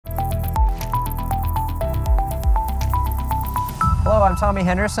Hello, I'm Tommy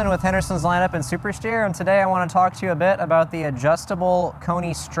Henderson with Henderson's Lineup and Supersteer, and today I want to talk to you a bit about the adjustable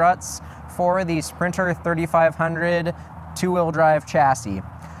KONI Struts for the Sprinter 3500 two-wheel drive chassis.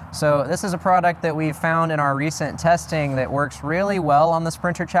 So this is a product that we've found in our recent testing that works really well on the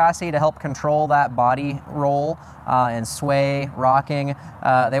Sprinter chassis to help control that body roll and sway, rocking.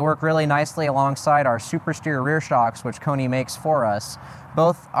 They work really nicely alongside our Supersteer rear shocks, which KONI makes for us.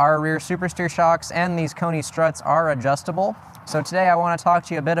 Both our rear Supersteer shocks and these KONI Struts are adjustable. So today I want to talk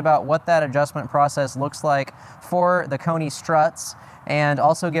to you a bit about what that adjustment process looks like for the KONI Struts and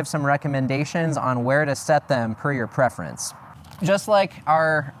also give some recommendations on where to set them per your preference. Just like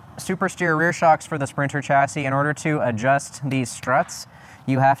our Supersteer rear shocks for the Sprinter chassis, in order to adjust these struts,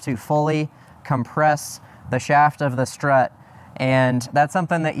 you have to fully compress the shaft of the strut, and that's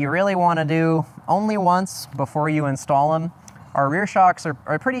something that you really want to do only once before you install them. Our rear shocks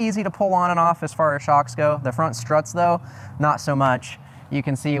are pretty easy to pull on and off as far as shocks go. The front struts, though, not so much. You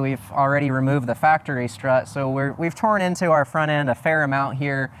can see we've already removed the factory strut, so we've torn into our front end a fair amount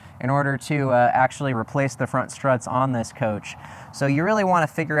here in order to actually replace the front struts on this coach. So you really want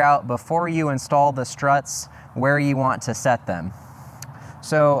to figure out before you install the struts where you want to set them.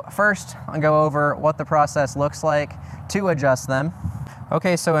 So first, I'll go over what the process looks like to adjust them.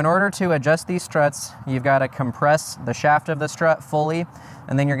 Okay, so in order to adjust these struts, you've got to compress the shaft of the strut fully,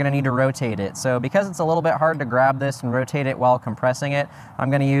 and then you're going to need to rotate it. So because it's a little bit hard to grab this and rotate it while compressing it, I'm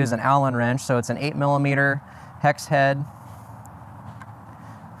going to use an Allen wrench. So it's an 8mm hex head.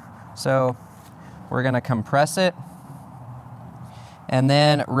 So we're going to compress it and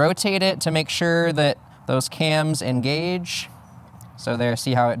then rotate it to make sure that those cams engage. So there,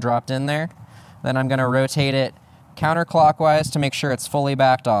 see how it dropped in there? Then I'm going to rotate it counterclockwise to make sure it's fully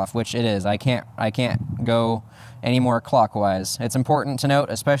backed off, which it is. I can't go any more clockwise. It's important to note,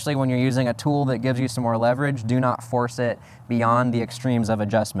 especially when you're using a tool that gives you some more leverage, do not force it beyond the extremes of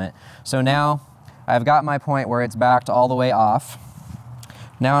adjustment. So now I've got my point where it's backed all the way off.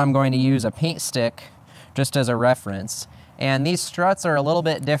 Now I'm going to use a paint stick just as a reference. And these struts are a little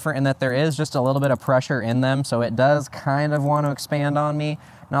bit different in that there is just a little bit of pressure in them, so it does kind of want to expand on me.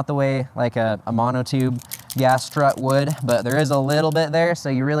 Not the way like a monotube gas strut would, but there is a little bit there, so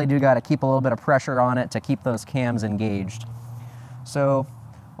you really do got to keep a little bit of pressure on it to keep those cams engaged. So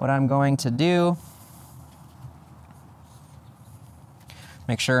what I'm going to do,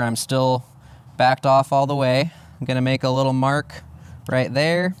 make sure I'm still backed off all the way. I'm going to make a little mark right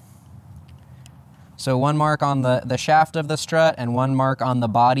there. So one mark on the shaft of the strut and one mark on the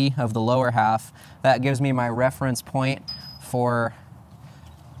body of the lower half. That gives me my reference point for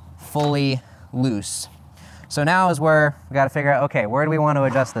fully loose. So now is where we got to figure out, okay, where do we want to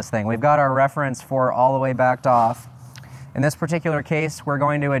adjust this thing? We've got our reference for all the way backed off. In this particular case, we're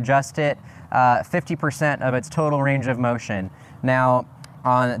going to adjust it 50% of its total range of motion. Now,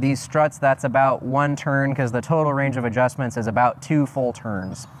 on these struts, that's about 1 turn because the total range of adjustments is about 2 full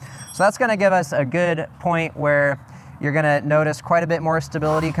turns. So that's going to give us a good point where you're going to notice quite a bit more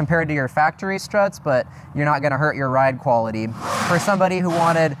stability compared to your factory struts, but you're not going to hurt your ride quality. For somebody who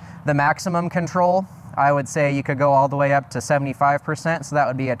wanted the maximum control, I would say you could go all the way up to 75%, so that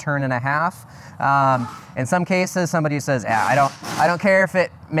would be a turn and a half. In some cases, somebody says, yeah, I don't care if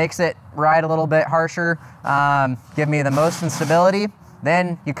it makes it ride a little bit harsher, give me the most in stability.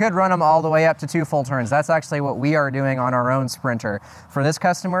 Then you could run them all the way up to 2 full turns. That's actually what we are doing on our own Sprinter. For this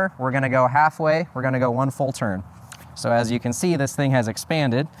customer, we're going to go halfway. We're going to go 1 full turn. So as you can see, this thing has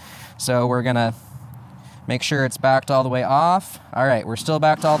expanded. So we're going to make sure it's backed all the way off. All right, we're still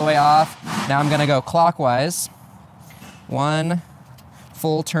backed all the way off. Now I'm going to go clockwise, 1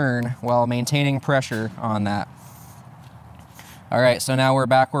 full turn while maintaining pressure on that. All right, so now we're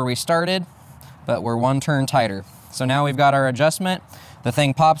back where we started, but we're 1 turn tighter. So now we've got our adjustment. The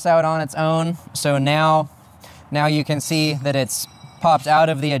thing pops out on its own. So now you can see that it's popped out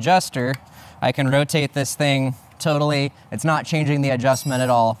of the adjuster. I can rotate this thing totally. It's not changing the adjustment at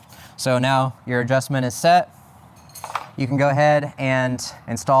all. So now your adjustment is set. You can go ahead and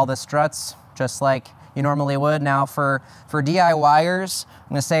install the struts just like you normally would. Now for DIYers, I'm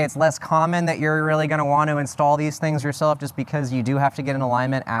going to say it's less common that you're really going to want to install these things yourself just because you do have to get an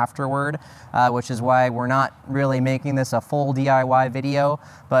alignment afterward, which is why we're not really making this a full DIY video.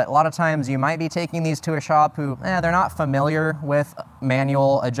 But a lot of times you might be taking these to a shop who, they're not familiar with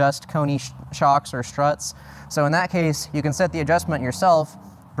manual adjust KONI shocks or struts. So in that case, you can set the adjustment yourself,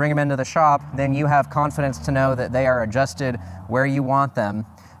 bring them into the shop, then you have confidence to know that they are adjusted where you want them,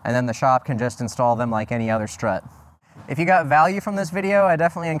 and then the shop can just install them like any other strut. If you got value from this video, I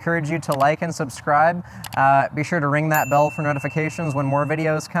definitely encourage you to like and subscribe. Be sure to ring that bell for notifications when more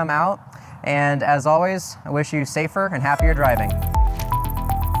videos come out. And as always, I wish you safer and happier driving.